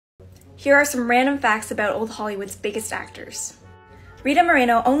Here are some random facts about old Hollywood's biggest actors. Rita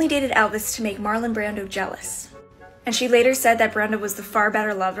Moreno only dated Elvis to make Marlon Brando jealous, and she later said that Brando was the far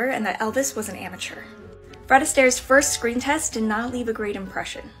better lover and that Elvis was an amateur. Fred Astaire's first screen test did not leave a great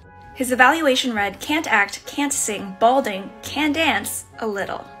impression. His evaluation read, "Can't act, can't sing, balding, can dance, a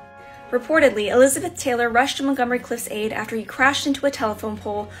little." Reportedly, Elizabeth Taylor rushed to Montgomery Clift's aid after he crashed into a telephone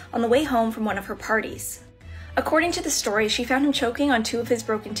pole on the way home from one of her parties. According to the story, she found him choking on 2 of his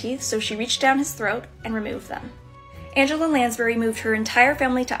broken teeth, so she reached down his throat and removed them. Angela Lansbury moved her entire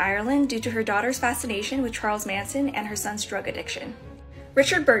family to Ireland due to her daughter's fascination with Charles Manson and her son's drug addiction.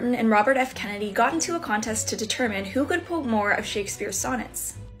 Richard Burton and Robert F. Kennedy got into a contest to determine who could quote more of Shakespeare's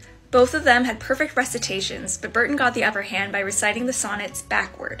sonnets. Both of them had perfect recitations, but Burton got the upper hand by reciting the sonnets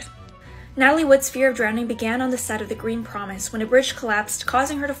backward. Natalie Wood's fear of drowning began on the set of The Green Promise when a bridge collapsed,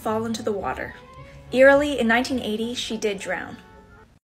 causing her to fall into the water. Eerily, in 1980, she did drown.